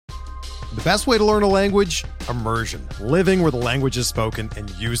The best way to learn a language? Immersion. Living where the language is spoken and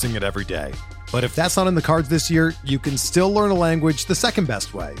using it every day. But if that's not in the cards this year, you can still learn a language the second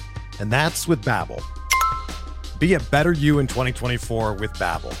best way, and that's with Babbel. Be a better you in 2024 with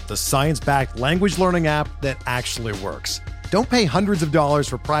Babbel, the science-backed language learning app that actually works. Don't pay hundreds of dollars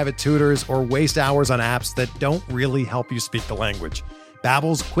for private tutors or waste hours on apps that don't really help you speak the language.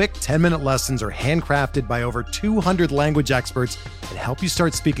 Babbel's quick 10-minute lessons are handcrafted by over 200 language experts and help you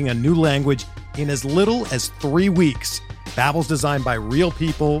start speaking a new language in as little as 3 weeks. Babbel's designed by real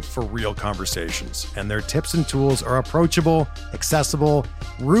people for real conversations, and their tips and tools are approachable, accessible,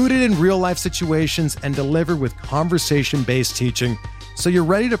 rooted in real-life situations, and delivered with conversation-based teaching, so you're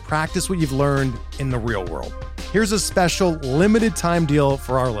ready to practice what you've learned in the real world. Here's a special limited-time deal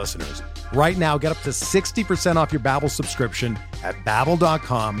for our listeners. Right now, get up to 60% off your Babbel subscription at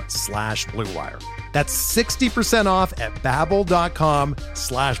babbel.com/Blue Wire. That's 60% off at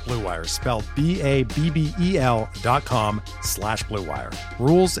babbel.com/Blue Wire, spelled BABBEL.com/Blue Wire.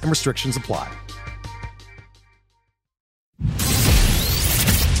 Rules and restrictions apply.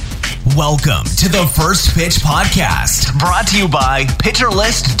 Welcome to the First Pitch Podcast, brought to you by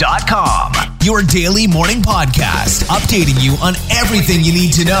PitcherList.com, your daily morning podcast, updating you on everything you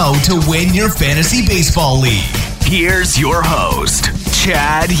need to know to win your fantasy baseball league. Here's your host,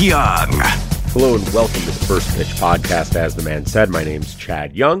 Chad Young. Hello and welcome to the First Pitch Podcast. As the man said, my name's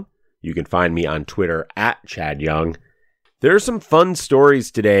Chad Young. You can find me on Twitter at Chad Young. There are some fun stories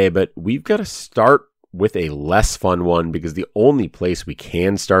today, but we've got to start with a less fun one because the only place we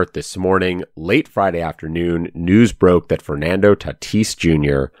can start this morning, late Friday afternoon, news broke that Fernando Tatis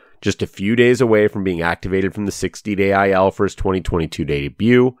Jr., just a few days away from being activated from the 60-day IL for his 2022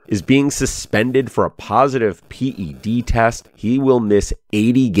 debut, is being suspended for a positive PED test. He will miss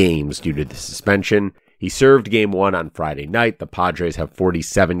 80 games due to the suspension. He served Game 1 on Friday night. The Padres have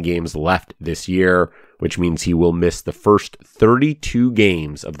 47 games left this year, which means he will miss the first 32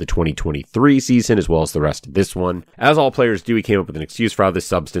 games of the 2023 season, as well as the rest of this one. As all players do, he came up with an excuse for how this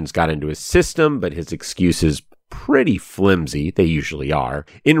substance got into his system, but his excuse is pretty flimsy. They usually are.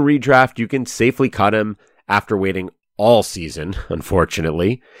 In redraft, you can safely cut him after waiting all season,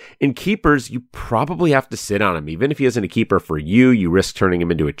 unfortunately. In keepers, you probably have to sit on him. Even if he isn't a keeper for you, you risk turning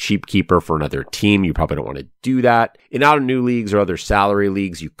him into a cheap keeper for another team. You probably don't want to do that. In out of new leagues or other salary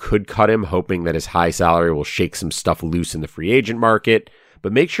leagues, you could cut him, hoping that his high salary will shake some stuff loose in the free agent market.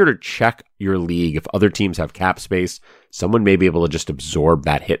 But make sure to check your league. If other teams have cap space, someone may be able to just absorb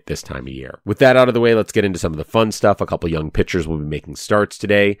that hit this time of year. With that out of the way, let's get into some of the fun stuff. A couple young pitchers will be making starts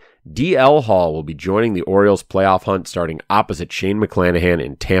today. DL Hall will be joining the Orioles playoff hunt, starting opposite Shane McClanahan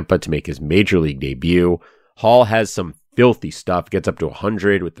in Tampa to make his major league debut. Hall has some filthy stuff, gets up to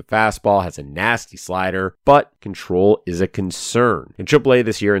 100 with the fastball, has a nasty slider, but control is a concern. In AAA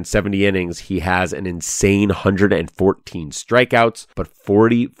this year, in 70 innings, he has an insane 114 strikeouts, but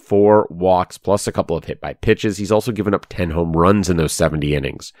 44 walks, plus a couple of hit by pitches. He's also given up 10 home runs in those 70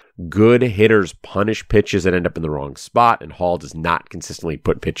 innings. Good hitters punish pitches that end up in the wrong spot, and Hall does not consistently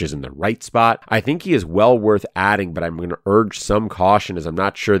put pitches in the right spot. I think he is well worth adding, but I'm going to urge some caution as I'm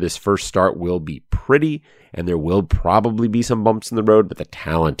not sure this first start will be pretty, and there will probably be some bumps in the road, but the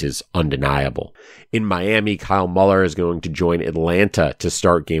talent is undeniable. In Miami, Kyle Muller is going to join Atlanta to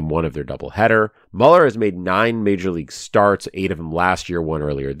start Game 1 of their doubleheader. Muller has made 9 major league starts, 8 of them last year, 1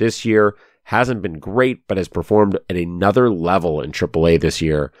 earlier this year. Hasn't been great, but has performed at another level in AAA this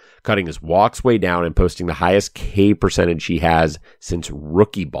year, cutting his walks way down and posting the highest K percentage he has since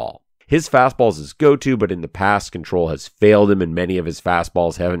rookie ball. His fastball is his go-to, but in the past, control has failed him, and many of his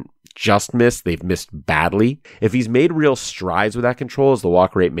fastballs haven't just missed, they've missed badly. If he's made real strides with that control, as the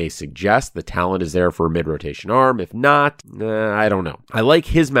walk rate may suggest, the talent is there for a mid-rotation arm. If not, I don't know. I like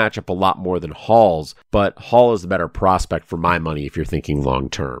his matchup a lot more than Hall's, but Hall is the better prospect for my money if you're thinking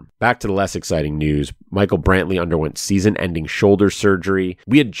long-term. Back to the less exciting news. Michael Brantley underwent season-ending shoulder surgery.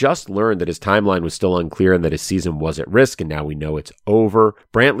 We had just learned that his timeline was still unclear and that his season was at risk, and now we know it's over.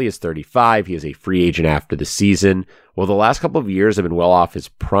 Brantley is 35. He is a free agent after the season. While the last couple of years have been well off his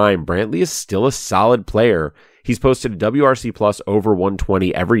prime, Brantley is still a solid player. He's posted a WRC plus over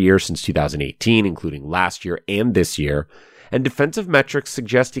 120 every year since 2018, including last year and this year. And defensive metrics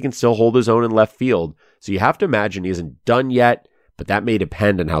suggest he can still hold his own in left field. So you have to imagine he isn't done yet, but that may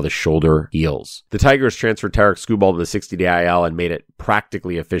depend on how the shoulder heals. The Tigers transferred Tarek Skubal to the 60-day IL and made it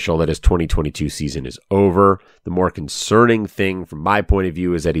practically official that his 2022 season is over. The more concerning thing from my point of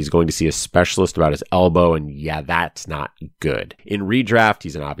view is that he's going to see a specialist about his elbow, and yeah, that's not good. In redraft,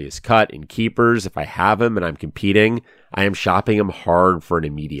 he's an obvious cut. In keepers, if I have him and I'm competing, I am shopping him hard for an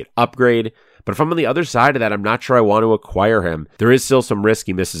immediate upgrade. But if I'm on the other side of that, I'm not sure I want to acquire him. There is still some risk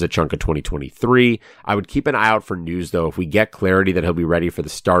he misses a chunk of 2023. I would keep an eye out for news, though. If we get clarity that he'll be ready for the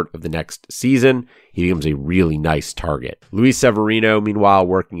start of the next season, he becomes a really nice target. Luis Severino, meanwhile,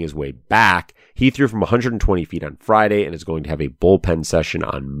 working his way back. He threw from 120 feet on Friday and is going to have a bullpen session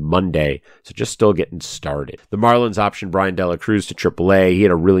on Monday, so just still getting started. The Marlins optioned Brian De La Cruz to AAA. He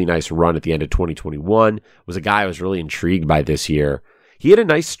had a really nice run at the end of 2021, was a guy I was really intrigued by this year. He had a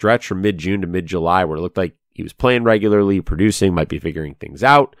nice stretch from mid-June to mid-July where it looked like he was playing regularly, producing, might be figuring things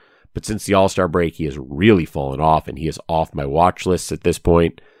out, but since the All-Star break, he has really fallen off, and he is off my watch list at this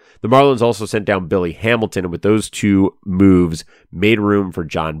point. The Marlins also sent down Billy Hamilton, and with those two moves, made room for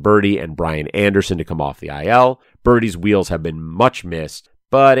John Birdie and Brian Anderson to come off the IL. Birdie's wheels have been much missed,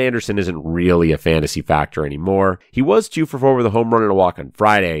 but Anderson isn't really a fantasy factor anymore. He was 2 for 4 with a home run and a walk on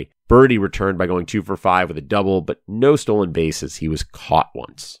Friday. Birdie returned by going 2 for 5 with a double, but no stolen bases. He was caught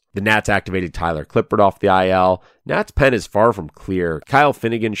once. The Nats activated Tyler Clippard off the IL. Nats' pen is far from clear. Kyle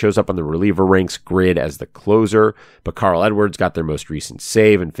Finnegan shows up on the reliever ranks grid as the closer, but Carl Edwards got their most recent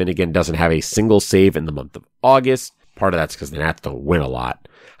save, and Finnegan doesn't have a single save in the month of August. Part of that's because the Nats don't win a lot.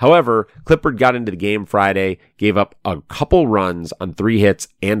 However, Clippard got into the game Friday, gave up a couple runs on 3 hits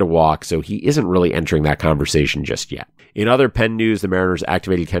and a walk, so he isn't really entering that conversation just yet. In other pen news, the Mariners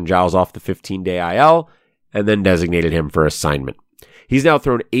activated Ken Giles off the 15-day IL and then designated him for assignment. He's now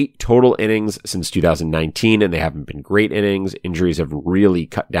thrown 8 total innings since 2019, and they haven't been great innings. Injuries have really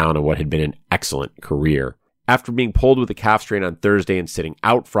cut down on what had been an excellent career. After being pulled with a calf strain on Thursday and sitting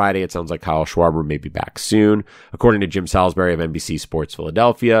out Friday, it sounds like Kyle Schwarber may be back soon. According to Jim Salisbury of NBC Sports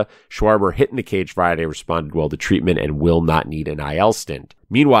Philadelphia, Schwarber hit in the cage Friday, responded well to treatment, and will not need an IL stint.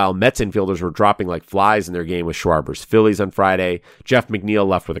 Meanwhile, Mets infielders were dropping like flies in their game with Schwarber's Phillies on Friday. Jeff McNeil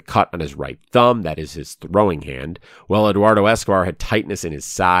left with a cut on his right thumb, that is his throwing hand, while Eduardo Escobar had tightness in his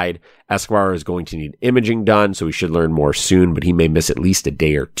side. Escobar is going to need imaging done, so we should learn more soon, but he may miss at least a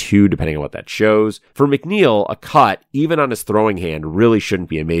day or 2, depending on what that shows. For McNeil, a cut, even on his throwing hand, really shouldn't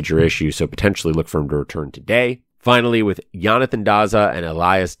be a major issue, so potentially look for him to return today. Finally, with Jonathan Daza and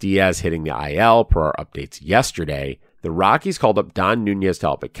Elias Diaz hitting the IL per our updates yesterday, the Rockies called up Don Nunez to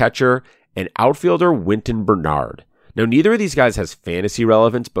help at catcher and outfielder Winton Bernard. Now, neither of these guys has fantasy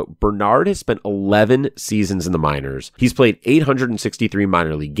relevance, but Bernard has spent 11 seasons in the minors. He's played 863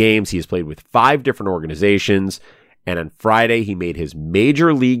 minor league games. He has played with 5 different organizations. And on Friday, he made his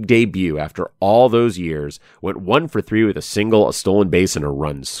major league debut after all those years, went 1 for 3 with a single, a stolen base, and a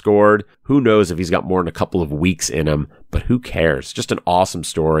run scored. Who knows if he's got more than a couple of weeks in him, but who cares? Just an awesome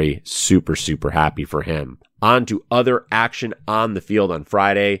story. Super, super happy for him. On to other action on the field on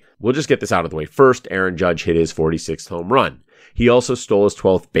Friday. We'll just get this out of the way first. Aaron Judge hit his 46th home run. He also stole his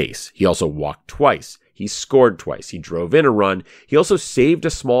 12th base. He also walked twice. He scored twice. He drove in a run. He also saved a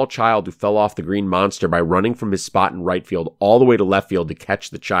small child who fell off the green monster by running from his spot in right field all the way to left field to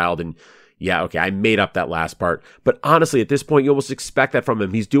catch the child. And yeah, okay, I made up that last part. But honestly, at this point, you almost expect that from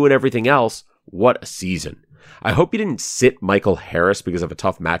him. He's doing everything else. What a season. I hope he didn't sit Michael Harris because of a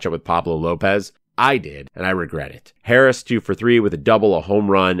tough matchup with Pablo Lopez. I did, and I regret it. Harris, 2 for 3 with a double, a home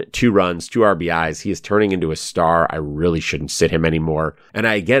run, 2 runs, 2 RBIs. He is turning into a star. I really shouldn't sit him anymore. And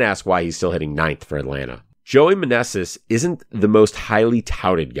I again ask why he's still hitting 9th for Atlanta. Joey Meneses isn't the most highly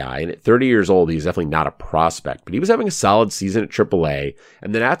touted guy, and at 30 years old, he's definitely not a prospect, but he was having a solid season at AAA,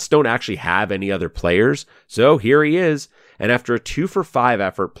 and the Nats don't actually have any other players, so here he is. And after a 2 for 5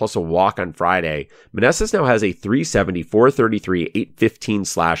 effort plus a walk on Friday, Meneses now has a .370, .433, .815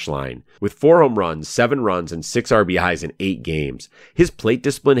 slash line with 4 home runs, 7 runs, and 6 RBIs in 8 games. His plate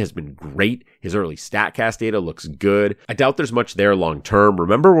discipline has been great. His early StatCast data looks good. I doubt there's much there long term.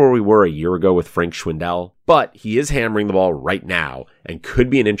 Remember where we were a year ago with Frank Schwindel? But he is hammering the ball right now and could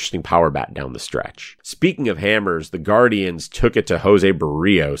be an interesting power bat down the stretch. Speaking of hammers, the Guardians took it to Jose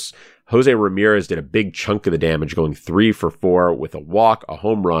Barrios. Jose Ramirez did a big chunk of the damage, going 3 for 4 with a walk, a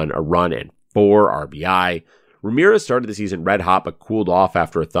home run, a run, and 4 RBI. Ramirez started the season red hot but cooled off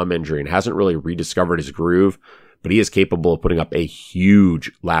after a thumb injury and hasn't really rediscovered his groove, but he is capable of putting up a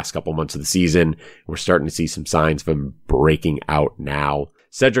huge last couple months of the season. We're starting to see some signs of him breaking out now.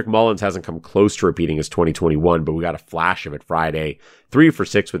 Cedric Mullins hasn't come close to repeating his 2021, but we got a flash of it Friday. 3 for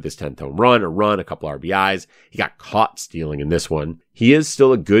 6 with his 10th home run, a run, a couple RBIs. He got caught stealing in this one. He is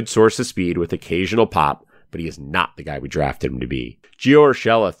still a good source of speed with occasional pop, but he is not the guy we drafted him to be. Gio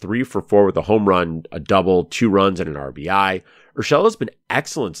Urshela, 3 for 4 with a home run, a double, 2 runs, and an RBI. Urshela has been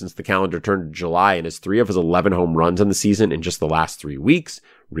excellent since the calendar turned to July and has 3 of his 11 home runs on the season in just the last 3 weeks.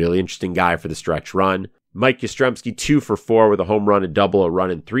 Really interesting guy for the stretch run. Mike Yastrzemski, 2 for 4 with a home run, a double, a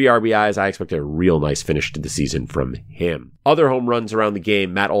run, and 3 RBIs. I expect a real nice finish to the season from him. Other home runs around the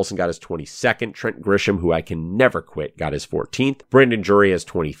game, Matt Olson got his 22nd. Trent Grisham, who I can never quit, got his 14th. Brandon Drury has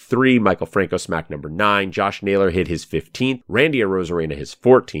 23. Michael Franco smacked number 9. Josh Naylor hit his 15th. Randy Arozarena his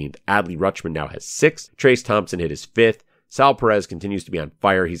 14th. Adley Rutschman now has 6. Trace Thompson hit his 5th. Sal Perez continues to be on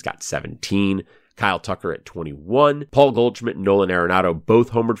fire. He's got 17. Kyle Tucker at 21. Paul Goldschmidt and Nolan Arenado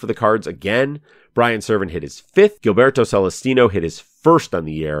both homered for the Cards again. Brian Servant hit his 5th. Gilberto Celestino hit his 1st on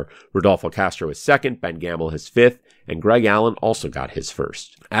the year. Rodolfo Castro his 2nd. Ben Gamble his 5th. And Greg Allen also got his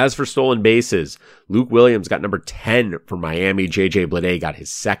 1st. As for stolen bases, Luke Williams got number 10 for Miami. JJ Bleday got his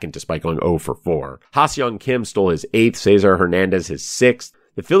 2nd despite going 0 for 4. Ha-Seong Kim stole his 8th. Cesar Hernandez his 6th.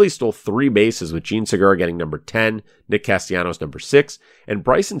 The Phillies stole 3 bases with Gene Segura getting number 10, Nick Castellanos number 6, and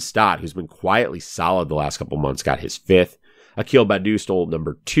Bryson Stott, who's been quietly solid the last couple months, got his 5th. Akil Baddoo stole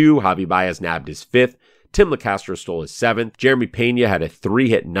number 2, Javi Baez nabbed his 5th, Tim LeCastro stole his 7th, Jeremy Pena had a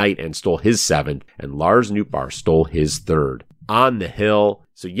 3-hit night and stole his 7th, and Lars Nootbaar stole his 3rd. On the hill.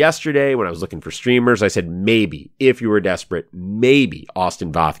 So yesterday when I was looking for streamers, I said maybe, if you were desperate, maybe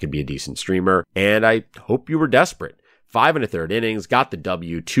Austin Voth could be a decent streamer, and I hope you were desperate. 5 1/3 innings, got the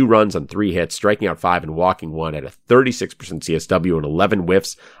W, 2 runs on 3 hits, striking out 5 and walking 1 at a 36% CSW and 11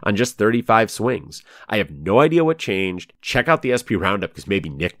 whiffs on just 35 swings. I have no idea what changed. Check out the SP Roundup because maybe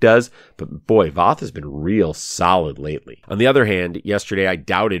Nick does, but boy, Voth has been real solid lately. On the other hand, yesterday I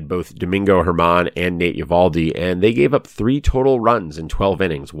doubted both Domingo Germán and Nate Eovaldi, and they gave up 3 total runs in 12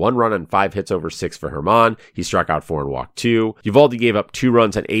 innings. 1 run on 5 hits over 6 for Germán. He struck out 4 and walked 2. Eovaldi gave up 2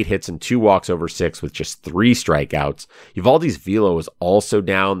 runs on 8 hits and 2 walks over 6 with just 3 strikeouts. Eovaldi's velo is also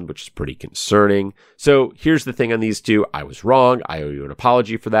down, which is pretty concerning. So here's the thing on these two. I was wrong. I owe you an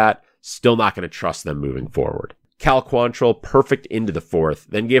apology for that. Still not going to trust them moving forward. Cal Quantrill, perfect into the 4th,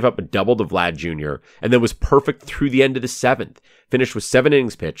 then gave up a double to Vlad Jr., and then was perfect through the end of the 7th. Finished with 7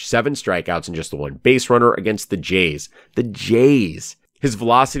 innings pitched, 7 strikeouts, and just the 1 base runner against the Jays. The Jays! His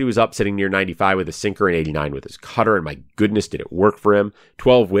velocity was up, sitting near 95 with a sinker and 89 with his cutter, and my goodness, did it work for him.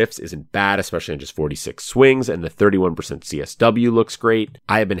 12 whiffs isn't bad, especially on just 46 swings, and the 31% CSW looks great.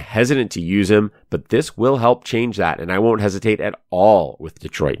 I have been hesitant to use him, but this will help change that, and I won't hesitate at all with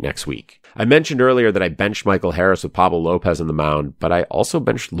Detroit next week. I mentioned earlier that I benched Michael Harris with Pablo Lopez on the mound, but I also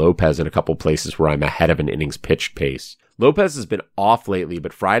benched Lopez in a couple places where I'm ahead of an innings pitched pace. Lopez has been off lately,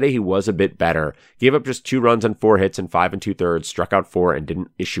 but Friday he was a bit better. Gave up just 2 runs on 4 hits and 5 2/3, struck out 4 and didn't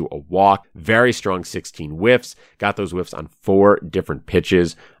issue a walk. Very strong 16 whiffs. Got those whiffs on 4 different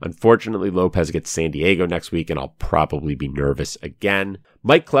pitches. Unfortunately, Lopez gets San Diego next week, and I'll probably be nervous again.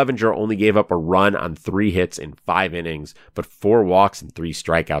 Mike Clevenger only gave up a run on 3 hits in 5 innings, but 4 walks and 3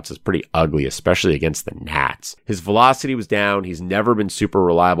 strikeouts is pretty ugly, especially against the Nats. His velocity was down. He's never been super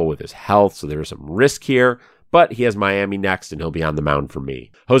reliable with his health, so there's some risk here. But he has Miami next, and he'll be on the mound for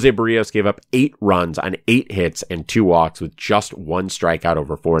me. Jose Barrios gave up 8 runs on 8 hits and 2 walks with just 1 strikeout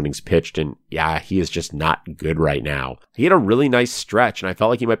over 4 innings pitched, and yeah, he is just not good right now. He had a really nice stretch, and I felt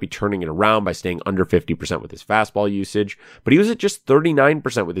like he might be turning it around by staying under 50% with his fastball usage, but he was at just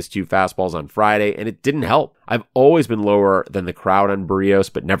 39% with his 2 fastballs on Friday, and it didn't help. I've always been lower than the crowd on Barrios,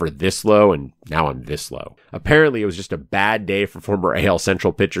 but never this low, and now I'm this low. Apparently, it was just a bad day for former AL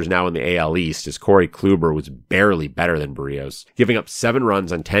Central pitchers now in the AL East, as Corey Kluber was barely better than Barrios, giving up 7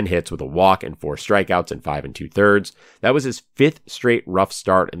 runs on 10 hits with a walk and 4 strikeouts in 5 2/3. That was his 5th straight rough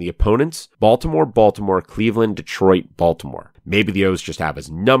start, and the opponents, Baltimore, Cleveland, Detroit, Baltimore. Maybe the O's just have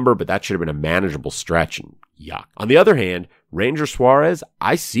his number, but that should have been a manageable stretch, and yuck. On the other hand, Ranger Suarez,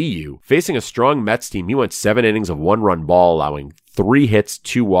 I see you. Facing a strong Mets team, he went 7 innings of 1-run ball, allowing 3 hits,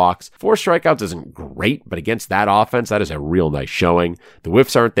 2 walks. 4 strikeouts isn't great, but against that offense, that is a real nice showing. The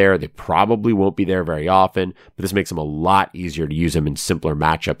whiffs aren't there. They probably won't be there very often, but this makes him a lot easier to use him in simpler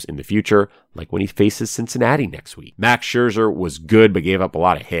matchups in the future, like when he faces Cincinnati next week. Max Scherzer was good, but gave up a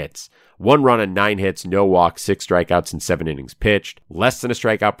lot of hits. 1 run on 9 hits, no walks, 6 strikeouts, and 7 innings pitched. Less than a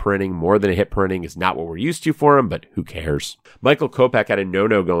strikeout per inning, more than a hit per inning is not what we're used to for him, but who cares? Michael Kopech had a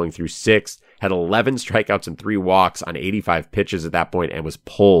no-no going through 6th, had 11 strikeouts and 3 walks on 85 pitches at that point, and was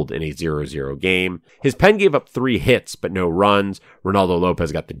pulled in a 0-0 game. His pen gave up 3 hits, but no runs. Ronaldo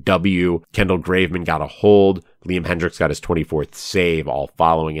Lopez got the W. Kendall Graveman got a hold. Liam Hendriks got his 24th save, all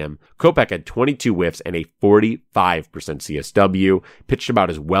following him. Kopech had 22 whiffs and a 45% CSW, pitched about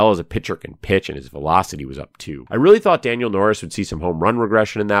as well as a pitcher can pitch, and his velocity was up too. I really thought Daniel Norris would see some home run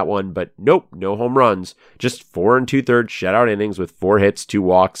regression in that one, but nope, no home runs. Just 4 2/3 shutout innings with 4 hits, 2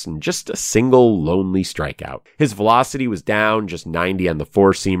 walks, and just a single lonely strikeout. His velocity was down, just 90 on the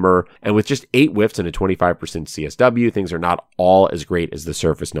 4-seamer, and with just 8 whiffs and a 25% CSW, things are not all as great as the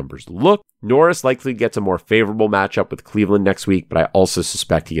surface numbers look. Norris likely gets a more favorable matchup with Cleveland next week, but I also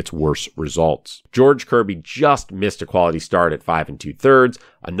suspect he gets worse results. George Kirby just missed a quality start at 5 2/3,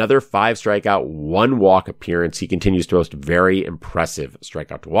 another 5 strikeout, 1 walk appearance. He continues to post very impressive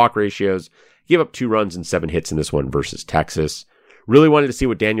strikeout to walk ratios. He gave up 2 runs and 7 hits in this one versus Texas. Really wanted to see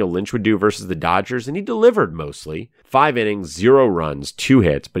what Daniel Lynch would do versus the Dodgers, and he delivered mostly. 5 innings, 0 runs, 2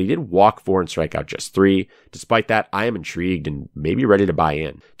 hits, but he did walk 4 and strike out just 3. Despite that, I am intrigued and maybe ready to buy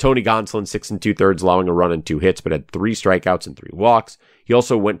in. Tony Gonsolin, 6 2/3, allowing a run and 2 hits, but had 3 strikeouts and 3 walks. He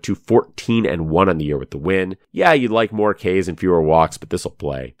also went to 14-1 on the year with the win. Yeah, you'd like more Ks and fewer walks, but this'll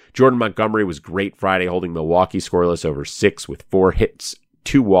play. Jordan Montgomery was great Friday, holding Milwaukee scoreless over 6 with 4 hits,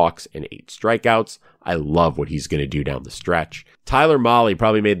 2 walks, and 8 strikeouts. I love what he's going to do down the stretch. Tyler Mahle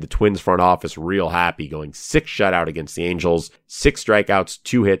probably made the Twins front office real happy, going 6 shutout against the Angels, 6 strikeouts,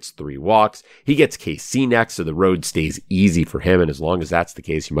 2 hits, 3 walks. He gets KC next, so the road stays easy for him, and as long as that's the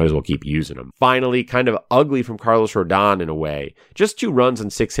case, you might as well keep using him. Finally, kind of ugly from Carlos Rodon in a way. Just 2 runs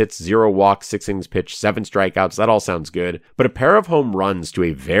and 6 hits, 0 walks, 6 innings pitched, 7 strikeouts. That all sounds good, but a pair of home runs to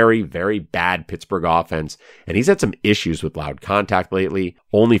a very, very bad Pittsburgh offense, and he's had some issues with loud contact lately.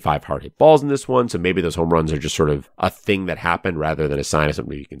 Only 5 hard hit balls in this one, so maybe those home runs are just sort of a thing that happened rather than a sign of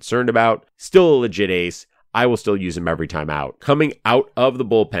something to be concerned about. Still a legit ace. I will still use him every time out. Coming out of the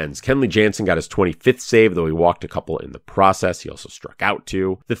bullpens, Kenley Jansen got his 25th save, though he walked a couple in the process. He also struck out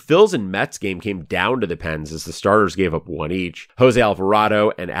 2. The Phils and Mets game came down to the pens as the starters gave up 1 each. Jose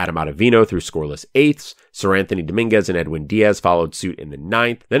Alvarado and Adam Ottavino threw scoreless 8ths. Sir Anthony Dominguez and Edwin Diaz followed suit in the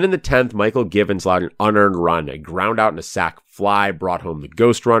 9th. Then in the 10th, Michael Givens allowed an unearned run. A ground out and a sac fly brought home the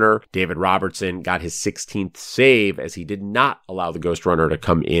ghost runner. David Robertson got his 16th save as he did not allow the ghost runner to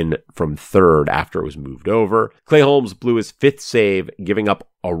come in from 3rd after it was moved over. Clay Holmes blew his 5th save, giving up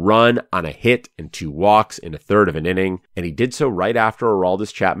a run on a hit and 2 walks in a 1/3 of an inning, and he did so right after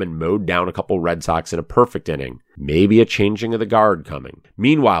Aroldis Chapman mowed down a couple Red Sox in a perfect inning. Maybe a changing of the guard coming.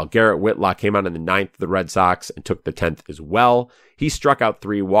 Meanwhile, Garrett Whitlock came out in the 9th for the Red Sox and took the 10th as well. He struck out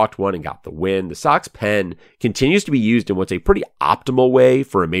 3, walked 1, and got the win. The Sox pen continues to be used in what's a pretty optimal way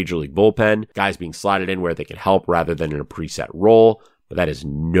for a Major League bullpen, guys being slotted in where they can help rather than in a preset role, but that is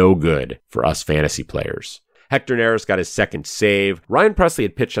no good for us fantasy players. Hector Neris got his 2nd save. Ryan Presley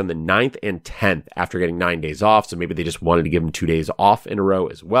had pitched on the 9th and 10th after getting 9 days off, so maybe they just wanted to give him 2 days off in a row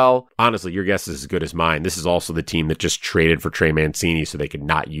as well. Honestly, your guess is as good as mine. This is also the team that just traded for Trey Mancini so they could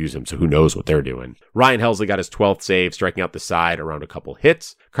not use him, so who knows what they're doing. Ryan Helsley got his 12th save, striking out the side around a couple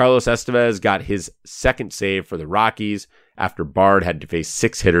hits. Carlos Estevez got his 2nd save for the Rockies after Bard had to face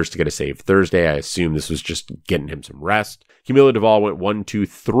 6 hitters to get a save Thursday. I assume this was just getting him some rest. Camilo Doval went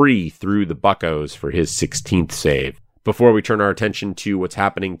 1-2-3 through the Buccos for his 16th save. Before we turn our attention to what's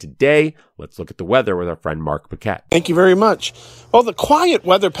happening today, let's look at the weather with our friend Mark Paquette. Thank you very much. Well, the quiet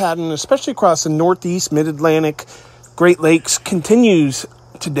weather pattern, especially across the Northeast, Mid-Atlantic, Great Lakes, continues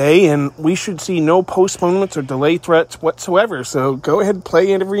today, and we should see no postponements or delay threats whatsoever. So go ahead and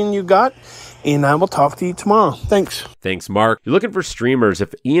play everything you got, and I will talk to you tomorrow. Thanks. Thanks, Mark. You're looking for streamers.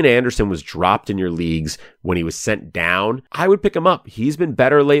 If Ian Anderson was dropped in your leagues when he was sent down, I would pick him up. He's been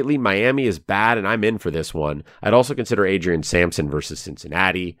better lately. Miami is bad, and I'm in for this one. I'd also consider Adrian Sampson versus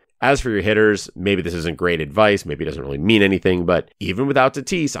Cincinnati. As for your hitters, maybe this isn't great advice. Maybe it doesn't really mean anything, but even without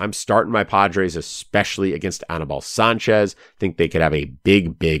Tatis, I'm starting my Padres, especially against Anibal Sanchez. Think they could have a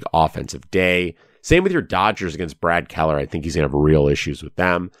big, big offensive day. Same with your Dodgers against Brad Keller. I think he's going to have real issues with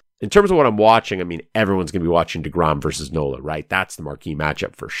them. In terms of what I'm watching, I mean, everyone's going to be watching DeGrom versus Nola, right? That's the marquee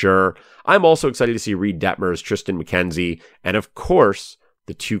matchup for sure. I'm also excited to see Reed Detmers, Tristan McKenzie, and of course,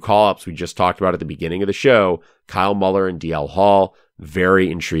 the 2 call-ups we just talked about at the beginning of the show, Kyle Muller and DL Hall. Very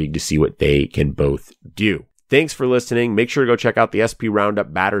intrigued to see what they can both do. Thanks for listening. Make sure to go check out the SP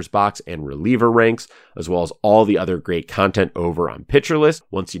Roundup Batters Box and Reliever Ranks, as well as all the other great content over on Pitcher List.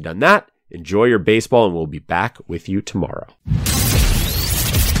 Once you've done that, enjoy your baseball, and we'll be back with you tomorrow.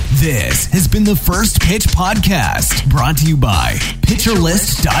 This has been the First Pitch Podcast, brought to you by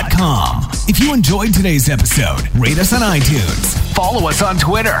PitcherList.com. If you enjoyed today's episode, rate us on iTunes, follow us on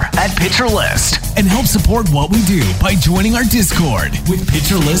Twitter @PitcherList, and help support what we do by joining our Discord with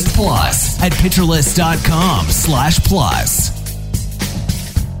PitcherList Plus at PitcherList.com/plus.